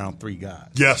triangle around three guys.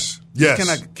 Yes. You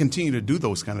cannot continue to do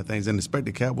those kind of things and expect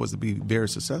the Cowboys to be very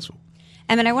successful.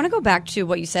 Emmitt, I want to go back to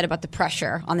what you said about the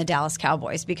pressure on the Dallas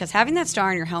Cowboys, because having that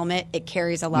star on your helmet, it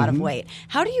carries a lot of weight.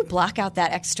 How do you block out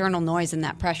that external noise and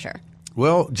that pressure?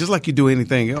 Well, just like you do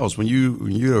anything else. When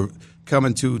you're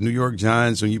coming to New York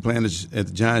Giants, when you're playing at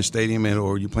the Giants Stadium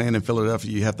or you're playing in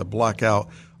Philadelphia, you have to block out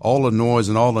all the noise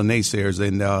and all the naysayers,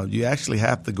 and you actually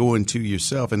have to go into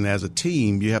yourself. And as a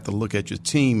team, you have to look at your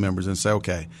team members and say,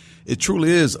 okay, it truly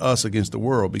is us against the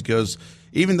world, because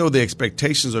even though the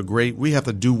expectations are great, we have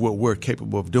to do what we're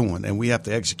capable of doing, and we have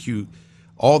to execute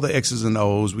all the X's and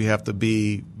O's. We have to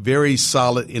be very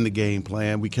solid in the game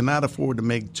plan. We cannot afford to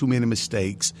make too many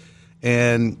mistakes,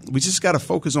 and we just got to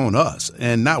focus on us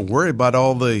and not worry about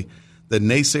all the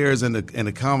naysayers and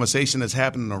the conversation that's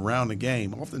happening around the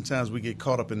game. Oftentimes we get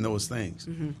caught up in those things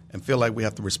and feel like we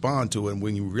have to respond to it, and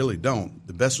when you really don't.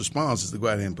 The best response is to go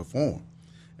out and perform.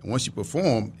 And once you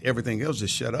perform, everything else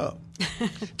just shut up.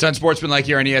 It's Unsportsmanlike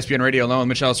here on ESPN Radio, along with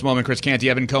Michelle Smallman, Chris Canty,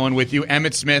 Evan Cohen with you.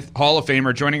 Emmitt Smith, Hall of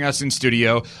Famer, joining us in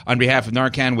studio on behalf of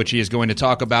Narcan, which he is going to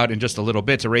talk about in just a little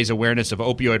bit to raise awareness of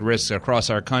opioid risks across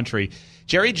our country.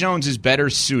 Jerry Jones is better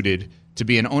suited to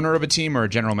be an owner of a team or a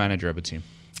general manager of a team?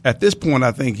 At this point,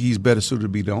 I think he's better suited to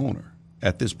be the owner.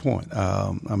 At this point,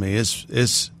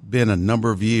 it's been a number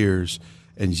of years,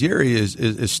 and Jerry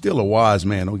is still a wise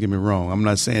man. Don't get me wrong. I'm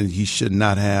not saying he should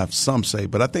not have some say,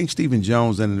 but I think Stephen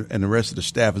Jones and the rest of the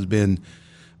staff has been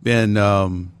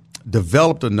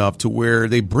developed enough to where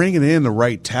they bringing in the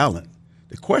right talent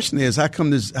The question is, how come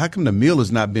the meal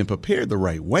has not been prepared the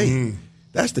right way?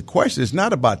 That's the question. It's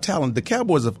not about talent. The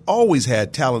Cowboys have always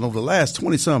had talent over the last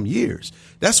 20-some years.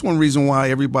 That's one reason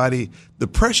why the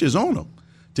pressure's on them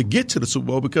to get to the Super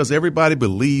Bowl, because everybody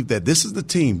believed that this is the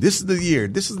team, this is the year,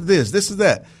 this is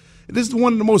that. This is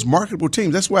one of the most marketable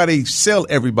teams. That's why they sell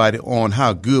everybody on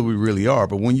how good we really are.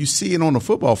 But when you see it on the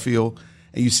football field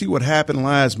and you see what happened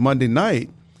last Monday night,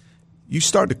 you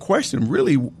start to question,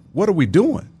 really, what are we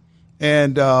doing?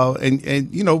 And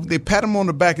they pat him on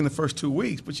the back in the first 2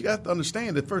 weeks, but you have to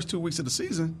understand the first 2 weeks of the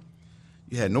season,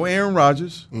 you had no Aaron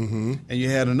Rodgers, and you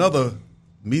had another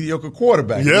mediocre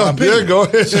quarterback. Yeah, go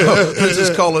ahead. So let's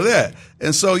just call it that.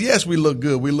 And so, yes, we look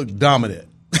good. We look dominant.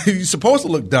 You're supposed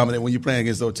to look dominant when you're playing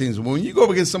against those teams. When you go up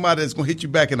against somebody that's going to hit you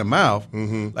back in the mouth,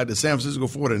 like the San Francisco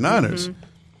 49ers,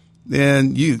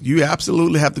 then you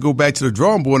absolutely have to go back to the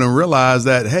drawing board and realize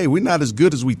that, hey, we're not as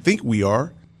good as we think we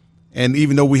are. And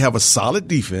even though we have a solid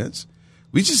defense,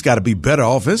 we just got to be better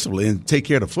offensively and take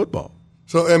care of the football.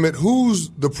 So, Emmitt, who's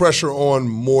the pressure on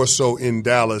more so in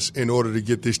Dallas in order to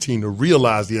get this team to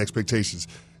realize the expectations?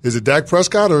 Is it Dak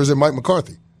Prescott or is it Mike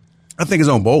McCarthy? I think it's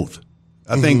on both.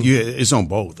 I think it's on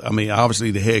both. I mean,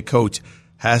 obviously the head coach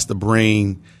has to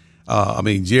bring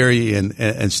Jerry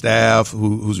and staff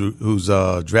who's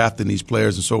drafting these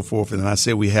players and so forth. And I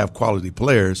said we have quality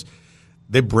players.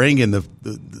 They bring in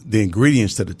the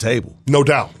ingredients to the table. No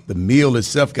doubt. The meal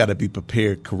itself got to be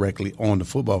prepared correctly on the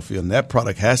football field. And that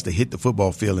product has to hit the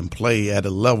football field and play at a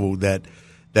level that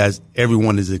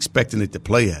everyone is expecting it to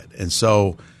play at. And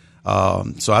so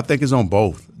I think it's on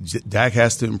both. Dak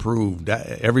has to improve.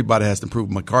 Everybody has to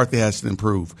improve. McCarthy has to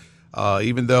improve.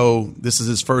 Even though this is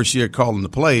his first year calling the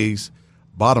plays,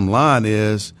 bottom line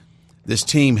is this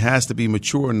team has to be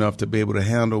mature enough to be able to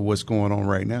handle what's going on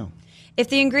right now. If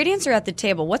the ingredients are at the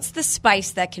table, what's the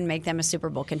spice that can make them a Super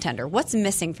Bowl contender? What's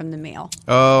missing from the meal?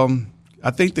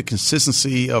 I think the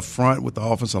consistency up front with the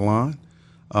offensive line.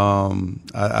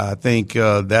 I think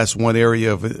that's one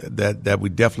area of it that we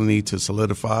definitely need to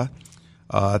solidify.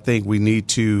 I think we need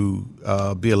to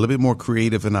be a little bit more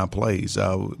creative in our plays.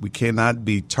 We cannot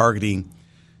be targeting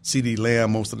CeeDee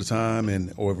Lamb most of the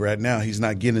time, or right now he's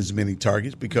not getting as many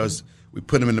targets because we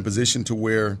put him in a position to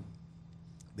where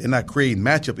they're not creating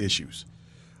matchup issues.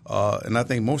 And I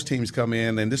think most teams come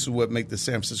in, and this is what makes the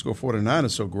San Francisco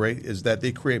 49ers so great, is that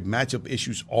they create matchup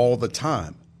issues all the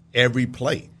time, every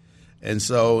play. And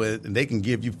so they can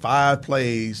give you 5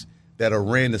 plays that are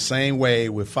ran the same way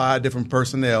with 5 different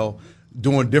personnel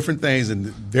doing different things, and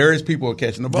various people are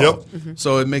catching the ball. Yep.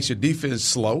 So it makes your defense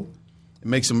slow. It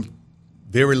makes them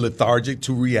very lethargic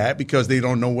to react because they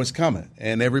don't know what's coming,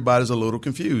 and everybody's a little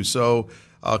confused. So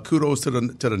kudos to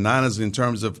the Niners in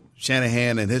terms of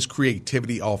Shanahan and his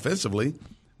creativity offensively,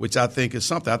 which I think is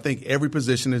something. I think every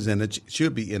position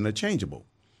should be interchangeable,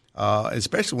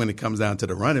 especially when it comes down to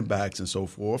the running backs and so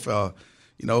forth.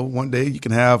 One day you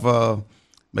can have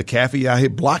McCaffrey out here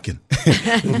blocking.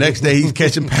 The next day he's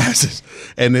catching passes,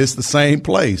 and it's the same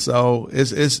play. So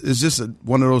it's just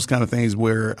one of those kind of things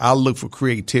where I look for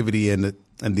creativity and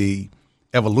the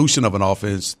evolution of an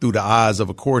offense through the eyes of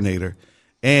a coordinator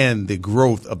and the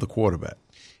growth of the quarterback.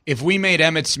 If we made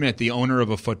Emmitt Smith the owner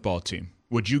of a football team,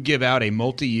 would you give out a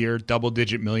multi-year,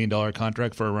 double-digit $1 million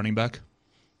contract for a running back?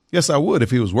 Yes, I would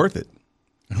if he was worth it.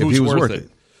 Who's worth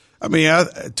it? I mean,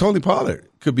 Tony Pollard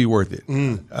could be worth it.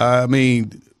 I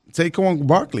mean, Saquon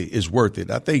Barkley is worth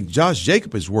it. I think Josh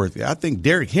Jacobs is worth it. I think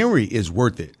Derrick Henry is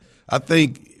worth it. I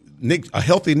think a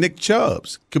healthy Nick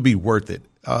Chubbs could be worth it.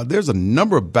 There's a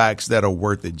number of backs that are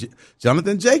worth it.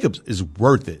 Jonathan Jacobs is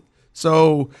worth it.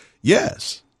 So,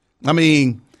 yes. I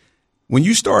mean, when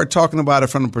you start talking about it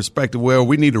from the perspective, well,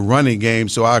 we need a running game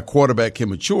so our quarterback can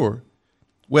mature,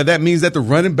 well, that means that the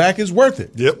running back is worth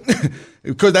it. Yep.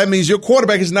 Because that means your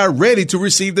quarterback is not ready to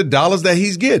receive the dollars that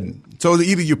he's getting. So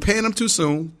either you're paying him too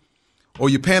soon or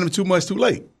you're paying him too much too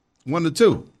late. One of the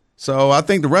two. So I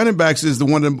think the running backs is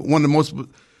one of the most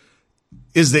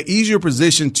is the easier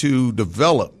position to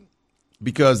develop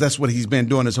because that's what he's been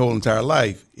doing his whole entire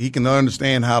life. He can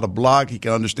understand how to block. He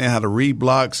can understand how to read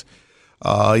blocks.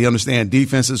 He understands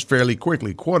defenses fairly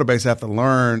quickly. Quarterbacks have to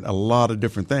learn a lot of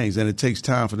different things, and it takes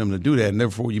time for them to do that. And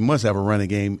therefore, you must have a running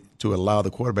game to allow the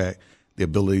quarterback the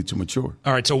ability to mature.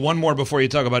 All right, so one more before you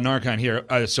talk about Narcon here.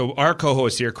 So our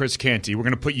co-host here, Chris Canty, we're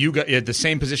going to put you at the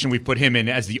same position we put him in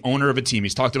as the owner of a team.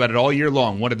 He's talked about it all year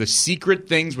long. One of the secret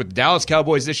things with the Dallas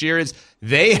Cowboys this year is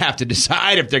they have to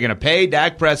decide if they're going to pay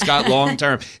Dak Prescott long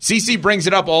term. CC brings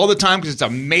it up all the time because it's a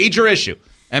major issue.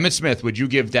 Emmitt Smith, would you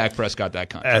give Dak Prescott that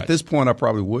contract? At this point, I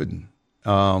probably wouldn't.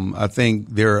 I think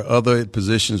there are other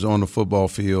positions on the football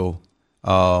field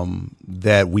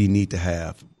that we need to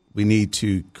have. We need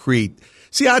to create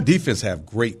 – see, our defense have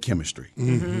great chemistry,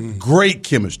 great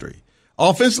chemistry.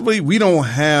 Offensively, we don't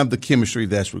have the chemistry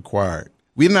that's required.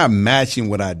 We're not matching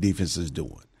what our defense is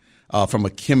doing from a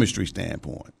chemistry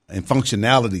standpoint and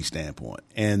functionality standpoint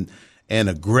and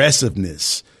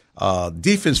aggressiveness.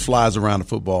 Defense flies around the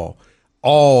football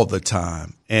all the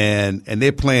time, and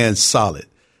they're playing solid.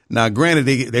 Now, granted,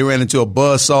 they ran into a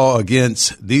buzzsaw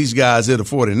against these guys at the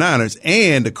 49ers,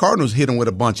 and the Cardinals hit them with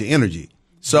a bunch of energy.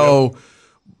 So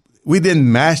we didn't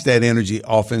match that energy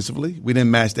offensively. We didn't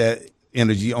match that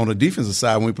energy on the defensive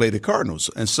side when we played the Cardinals.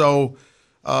 And so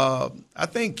I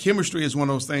think chemistry is one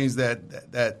of those things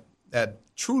that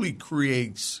truly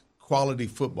creates quality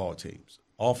football teams,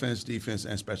 offense, defense,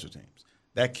 and special teams.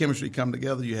 That chemistry come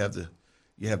together. You have the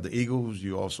Eagles.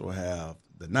 You also have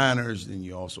the Niners, and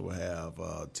you also have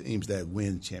teams that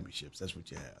win championships. That's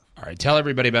what you have. All right, tell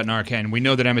everybody about Narcan. We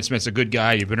know that Emmitt Smith's a good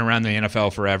guy. You've been around the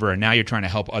NFL forever, and now you're trying to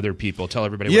help other people. Tell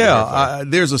everybody what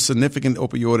there's a significant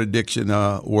opioid addiction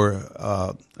or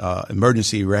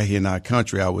emergency right here in our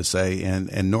country, I would say, and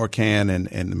Narcan and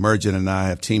Emergent and I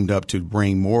have teamed up to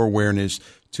bring more awareness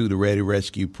to the Ready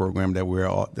Rescue program that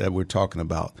we're talking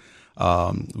about.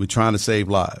 We're trying to save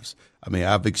lives. I mean,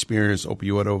 I've experienced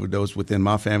opioid overdose within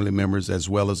my family members as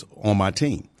well as on my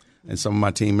team. And some of my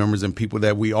team members and people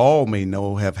that we all may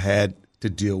know have had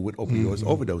to deal with opioid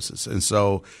overdoses. And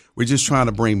so we're just trying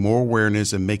to bring more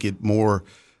awareness and make it more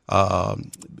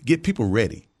get people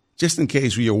ready. Just in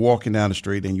case you're walking down the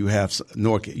street and you have the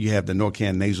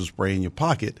Narcan nasal spray in your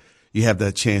pocket, you have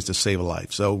that chance to save a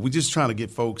life. So we're just trying to get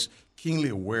folks keenly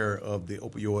aware of the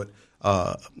opioid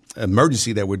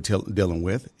emergency that we're dealing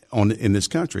with in this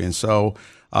country. And so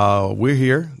we're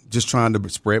here just trying to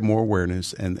spread more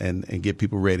awareness and get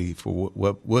people ready for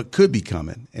what could be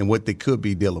coming and what they could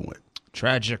be dealing with.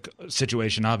 Tragic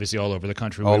situation, obviously, all over the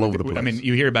country. All over the place. I mean,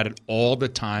 you hear about it all the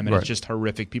time, and Right. It's just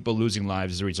horrific. People losing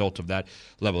lives as a result of that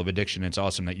level of addiction. It's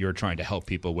awesome that you're trying to help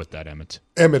people with that, Emmitt.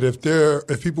 Emmitt,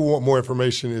 if people want more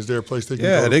information, is there a place they can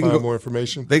go to find more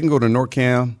information? They can go to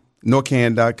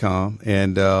Narcan.com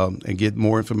and get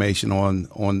more information on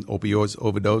opioids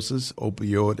overdoses,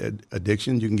 opioid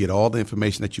addiction. You can get all the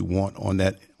information that you want on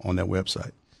that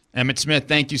website. Emmitt Smith,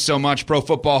 thank you so much. Pro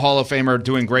Football Hall of Famer,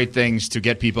 doing great things to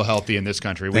get people healthy in this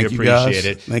country. We appreciate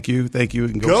it. Thank you.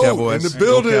 And go Cowboys. In the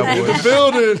building. In the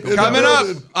building. Coming up,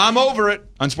 I'm over it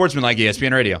on Sportsmanlike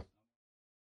ESPN Radio.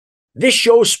 This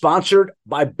show is sponsored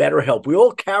by BetterHelp. We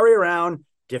all carry around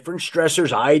different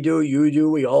stressors. I do, you do,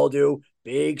 we all do,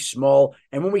 big, small.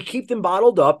 And when we keep them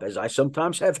bottled up, as I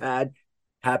sometimes have had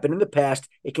happen in the past,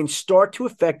 it can start to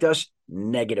affect us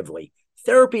negatively.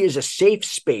 Therapy is a safe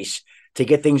space to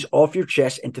get things off your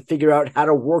chest and to figure out how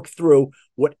to work through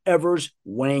whatever's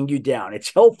weighing you down.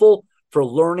 It's helpful for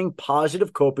learning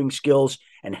positive coping skills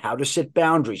and how to set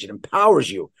boundaries. It empowers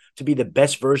you to be the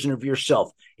best version of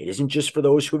yourself. It isn't just for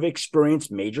those who have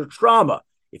experienced major trauma.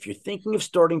 If you're thinking of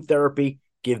starting therapy,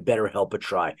 give BetterHelp a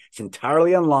try. It's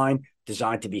entirely online,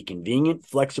 designed to be convenient,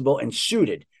 flexible, and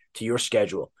suited to your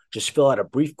schedule. Just fill out a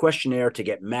brief questionnaire to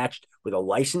get matched with a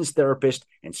licensed therapist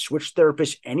and switch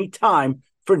therapists anytime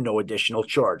for no additional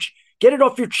charge. Get it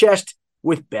off your chest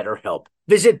with BetterHelp.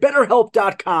 Visit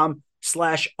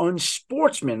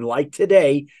BetterHelp.com/unsportsmanlike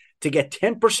today to get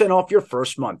 10% off your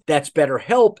first month. That's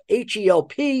BetterHelp,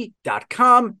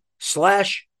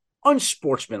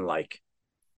 HELP.com/unsportsmanlike.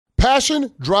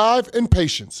 Passion, drive, and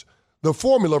patience. The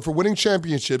formula for winning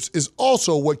championships is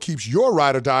also what keeps your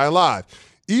ride or die alive.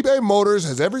 eBay Motors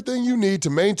has everything you need to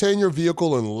maintain your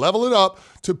vehicle and level it up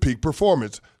to peak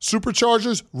performance.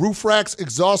 Superchargers, roof racks,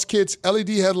 exhaust kits,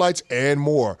 LED headlights, and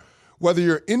more. Whether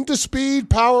you're into speed,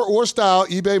 power, or style,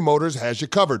 eBay Motors has you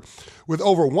covered. With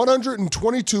over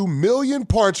 122 million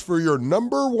parts for your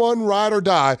number one ride or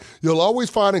die, you'll always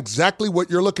find exactly what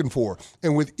you're looking for.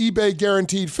 And with eBay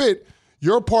Guaranteed Fit,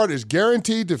 your part is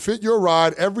guaranteed to fit your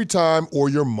ride every time or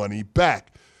your money back.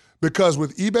 Because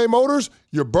with eBay Motors,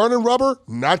 you're burning rubber,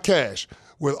 not cash.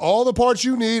 With all the parts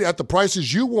you need at the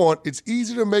prices you want, it's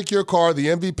easy to make your car the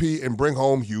MVP and bring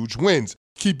home huge wins.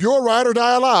 Keep your ride or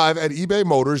die alive at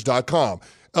ebaymotors.com.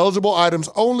 Eligible items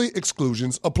only.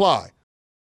 Exclusions apply.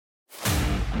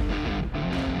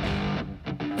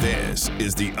 This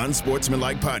is the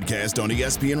Unsportsmanlike Podcast on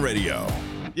ESPN Radio.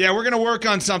 Yeah, we're going to work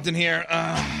on something here.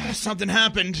 Something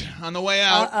happened on the way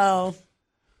out. Uh-oh.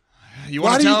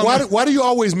 Why do you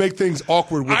always make things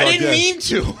awkward with our guests? I didn't mean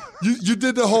to. You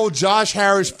did the whole Josh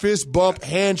Harris fist bump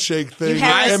handshake thing with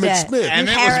Emmitt Smith.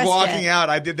 Emmitt was walking out.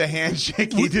 I did the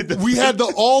handshake. He did the We had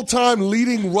the all-time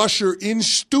leading rusher in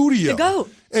studio. The GOAT.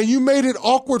 And you made it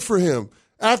awkward for him.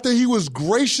 after he was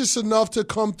gracious enough to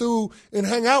come through and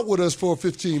hang out with us for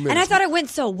 15 minutes. And I thought it went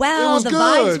so well. It was the good.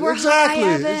 vibes were exactly. high,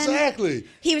 Evan. Exactly.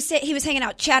 He was hanging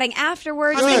out, chatting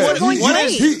afterwards. Yeah. Things were going great.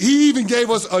 He even gave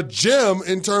us a gem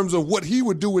in terms of what he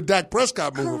would do with Dak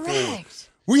Prescott moving forward.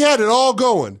 We had it all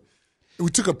going. We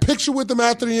took a picture with him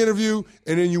after the interview,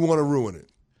 and then you want to ruin it.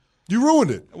 You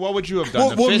ruined it. What would you have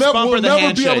done? We'll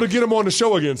never be able to get him on the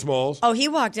show again, Smalls. Oh, he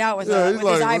walked out with his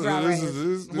eyebrow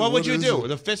raised. What would you do?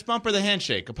 The fist bump or the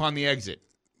handshake upon the exit?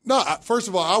 No, first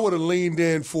of all, I would have leaned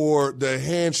in for the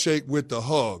handshake with the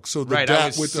hug. So the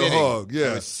dap with the hug.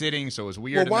 Yeah. I was sitting, so it was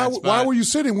weird. Well, why were you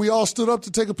sitting? We all stood up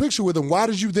to take a picture with him. Why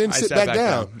did you then sit back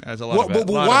down? That was a lot of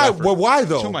effort. Why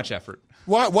though? Too much effort.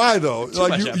 Why though?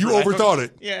 Like you overthought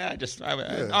it. Yeah,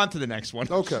 on to the next one.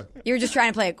 Okay. You were just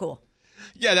trying to play it cool.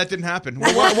 Yeah, that didn't happen.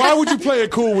 Why would you play it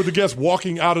cool with the guest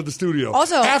walking out of the studio?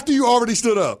 Also, after you already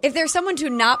stood up. If there's someone to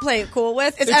not play it cool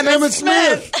with, it's Emmitt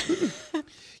Smith.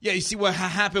 Yeah, you see what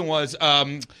happened was,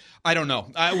 I don't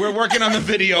know. We're working on the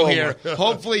video here.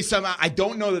 Hopefully, I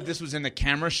don't know that this was in the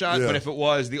camera shot, but if it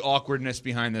was, the awkwardness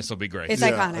behind this will be great. It's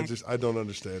iconic. I don't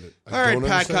understand it. All right,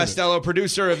 Pat Costello,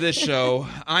 producer of this show.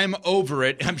 I'm over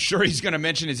it. I'm sure he's going to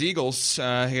mention his Eagles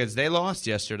because they lost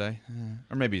yesterday.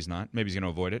 Or maybe he's not. Maybe he's going to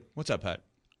avoid it. What's up, Pat?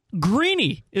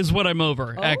 Greeny is what I'm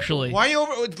over, actually. Why are you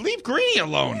over? Leave Greeny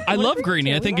alone. I love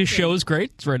Greeny. I think his show is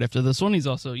great. It's right after this one. He's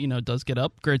also, does get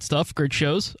up. Great stuff, great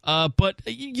shows. But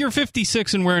you're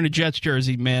 56 and wearing a Jets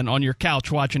jersey, man, on your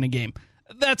couch watching a game.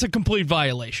 That's a complete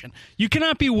violation. You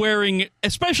cannot be wearing,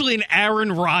 especially an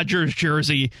Aaron Rodgers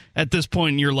jersey at this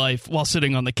point in your life while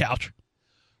sitting on the couch.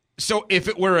 So if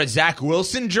it were a Zach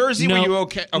Wilson jersey, were you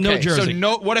okay? No jersey.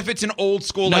 So what if it's an old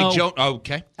school like Joe?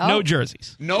 Okay. Oh. No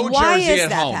jerseys. No Why jersey is at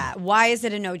that, home. Pat? Why is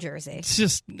it a no jersey?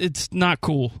 It's not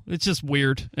cool. It's just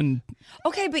weird. And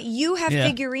okay, but you have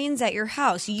figurines at your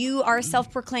house. You are a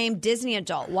self-proclaimed Disney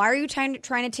adult. Why are you trying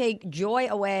to take joy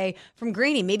away from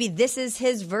Greeny? Maybe this is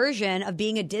his version of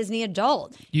being a Disney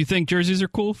adult. You think jerseys are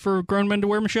cool for grown men to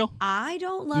wear, Michelle? I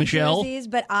don't love jerseys,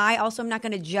 but I also am not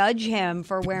going to judge him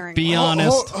for wearing Be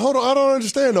honest. Hold on. I don't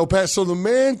understand, though, Pat. So the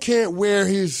man can't wear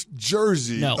his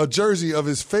jersey, a jersey of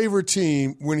his favorite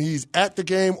team, when he's at the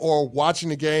game or watching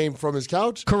the game from his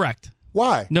couch? Correct.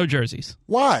 Why? No jerseys.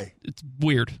 Why? It's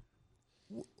weird.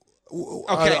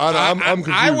 Okay, I'm confused.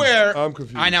 I'm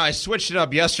confused. I know. I switched it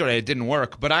up yesterday. It didn't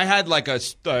work, but I had like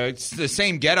the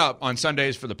same getup on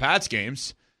Sundays for the Pats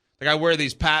games. Like I wear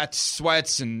these Pats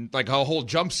sweats and like a whole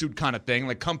jumpsuit kind of thing,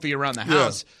 like comfy around the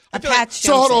house.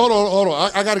 So hold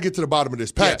on. I got to get to the bottom of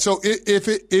this, Pat. Yeah. So if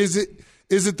it is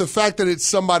it the fact that it's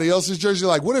somebody else's jersey?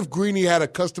 Like, what if Greeny had a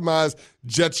customized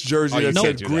Jets jersey that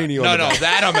said Greeny on it? No,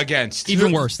 that I'm against.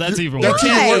 Even worse. That's even worse.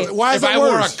 Why is that worse? If I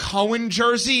wore a Cohen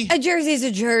jersey? A jersey is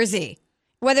a jersey.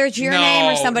 Whether it's your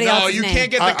name or somebody else's name. No, you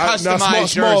can't get the customized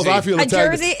Smalls, jersey. I feel attacked. A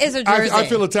jersey is a jersey. I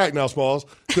feel attacked now, Smalls,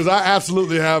 because I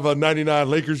absolutely have a 99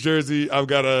 Lakers jersey. I've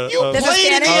got a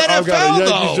played in the NFL, I've got a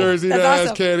Yankees jersey that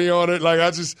has Candy on it.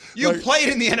 Like you played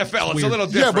in the NFL. It's a little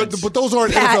different. Yeah, but those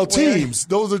aren't NFL teams.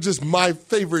 Those are just my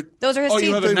favorite. Those are his teams.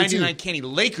 You have a 99 Candy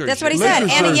Lakers. That's what he said.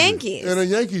 And a Yankees. And a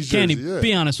Yankees jersey. Candy,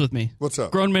 be honest with me. What's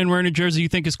up? Grown men wearing a jersey you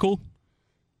think is cool?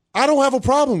 I don't have a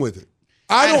problem with it.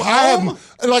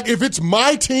 If it's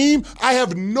my team, I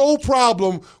have no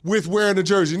problem with wearing a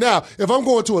jersey. Now, if I'm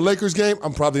going to a Lakers game,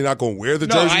 I'm probably not going to wear the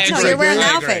jersey. No, you're wearing an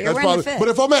outfit. You're wearing the fit. But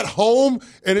if I'm at home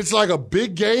and it's like a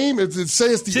big game, say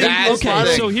it's the end of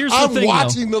Friday, so here's the I'm thing,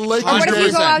 watching the Lakers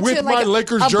game with my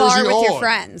Lakers jersey on. A bar with on. your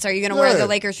friends. Are you going to wear the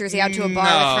Lakers jersey out to a bar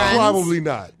with friends? Probably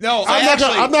not. No,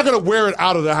 I'm not going to wear it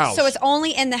out of the house. So it's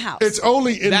only in the house. It's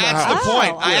only in the house. That's the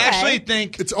point. Okay. I actually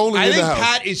think it's only in the house.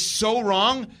 Pat is so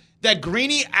wrong that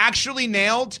Greeny actually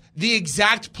nailed the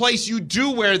exact place you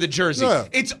do wear the jersey. Yeah.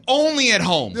 It's only at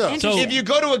home. Yeah. So if you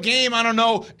go to a game, I don't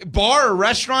know, bar or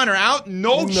restaurant or out,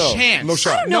 no chance. No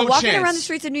shot. I don't know. Walking around the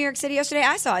streets of New York City yesterday,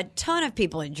 I saw a ton of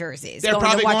people in jerseys. They're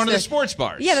probably going to the sports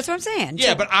bars. Yeah, that's what I'm saying.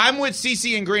 Yeah, but I'm with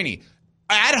CC and Greeny.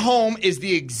 At home is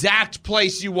the exact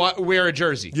place you wear a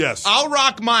jersey. Yes. I'll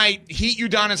rock my Heat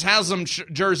Udonis Haslem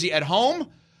jersey at home.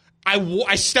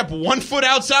 I step 1 foot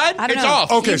outside, it's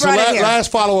off. Okay, so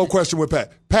last follow-up question with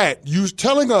Pat. Pat, you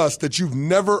telling us that you've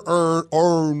never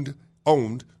owned,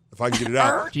 if I can get it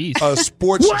out, a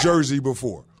sports jersey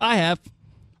before. I have.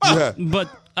 Yeah.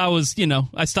 But I was,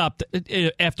 I stopped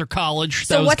after college.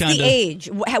 So what's the age?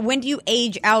 When do you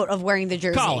age out of wearing the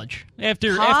jersey? College.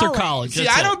 After college. See,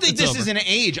 I don't think this is an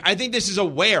age. I think this is a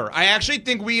wear. I actually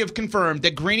think we have confirmed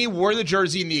that Greeny wore the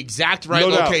jersey in the exact right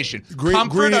location.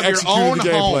 Comfort of your own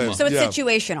home. So it's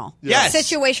situational. Yes.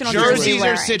 Situational jerseys jersey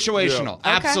are situational.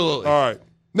 Yeah. Absolutely. All right.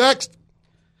 Next.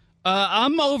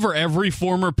 I'm over every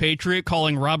former Patriot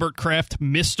calling Robert Kraft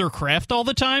Mr. Kraft all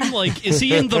the time. Like, is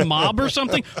he in the mob or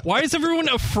something? Why is everyone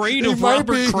afraid of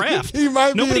Robert Kraft?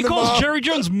 Nobody calls mob. Jerry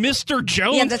Jones Mr.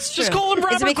 Jones. Yeah, that's true. Just call him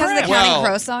Robert Is it because Kraft. of the Counting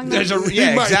Crow song?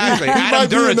 Exactly. Adam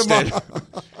Duritz did.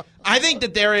 I think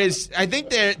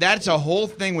that that's a whole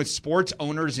thing with sports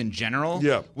owners in general.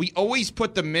 Yeah. We always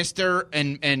put the Mr.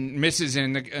 and Mrs.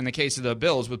 in the case of the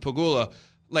Bills with Pagula.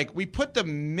 Like, we put the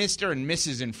Mr. and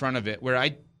Mrs. in front of it, where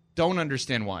I don't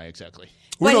understand why exactly.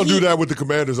 We don't do that with the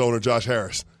Commanders owner, Josh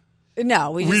Harris.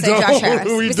 No, we just say Josh Harris.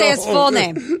 We say his full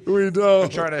name. We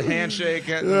don't. Try to handshake.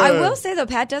 I will say, though,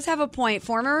 Pat does have a point.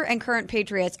 Former and current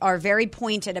Patriots are very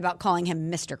pointed about calling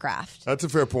him Mr. Kraft. That's a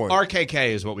fair point. RKK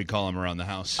is what we call him around the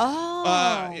house. Oh.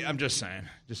 I'm just saying.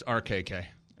 Just RKK.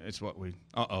 It's what we...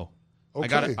 Uh-oh.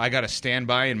 Okay. I got a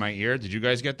standby in my ear. Did you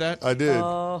guys get that? I did.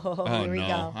 Oh, here we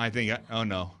go. Oh,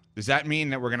 no. Does that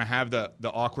mean that we're going to have the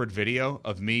awkward video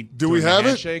of me we doing have the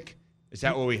it? handshake? Is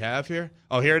that what we have here?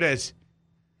 Oh, here it is.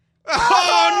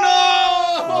 Oh,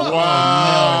 no!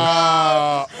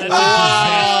 Wow. That's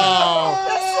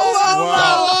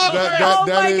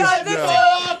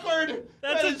awkward.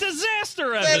 That's a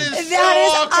disaster, Evan. That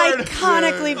is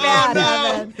iconically bad,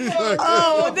 Evan.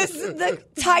 This is the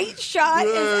tight shot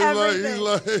is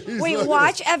everything. Wait,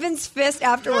 watch Evan's fist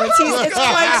afterwards. It's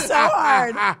clenched so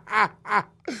hard.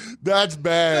 That's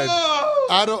bad.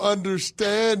 I don't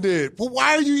understand it. Well,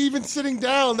 why are you even sitting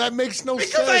down? That makes no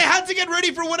sense. Because I had to get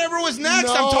ready for whatever was next.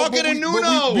 I'm talking to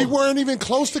Nuno. We weren't even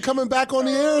close to coming back on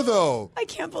the air, though. I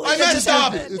can't believe I messed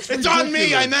up. It's on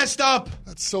me. I messed up.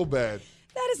 That's so bad.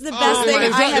 That is the best thing I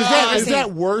have ever seen. Is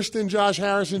that worse than Josh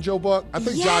Harris and Joe Buck? I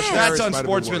think Josh Harris That's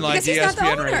unsportsmanlike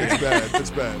ESPN radio. It's bad.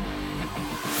 It's bad.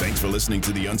 Thanks for listening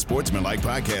to the Unsportsmanlike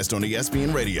podcast on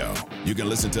ESPN Radio. You can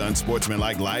listen to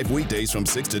Unsportsmanlike live weekdays from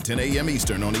 6 to 10 a.m.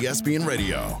 Eastern on ESPN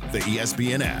Radio, the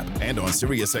ESPN app, and on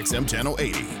SiriusXM Channel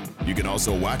 80. You can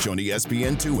also watch on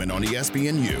ESPN2 and on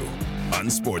ESPNU.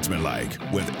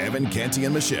 Unsportsmanlike with Evan, Canty,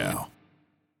 and Michelle.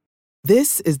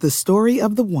 This is the story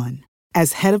of the one.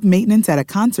 As head of maintenance at a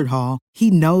concert hall,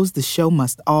 he knows the show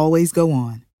must always go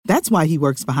on. That's why he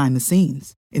works behind the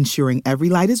scenes, ensuring every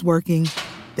light is working,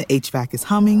 the HVAC is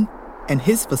humming, and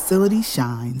his facility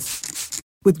shines.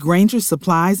 With Grainger's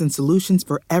supplies and solutions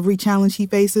for every challenge he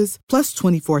faces, plus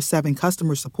 24/7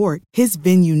 customer support, his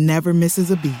venue never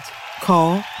misses a beat.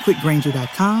 Call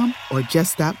quickgrainger.com or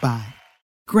just stop by.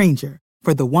 Grainger,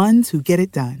 for the ones who get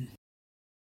it done.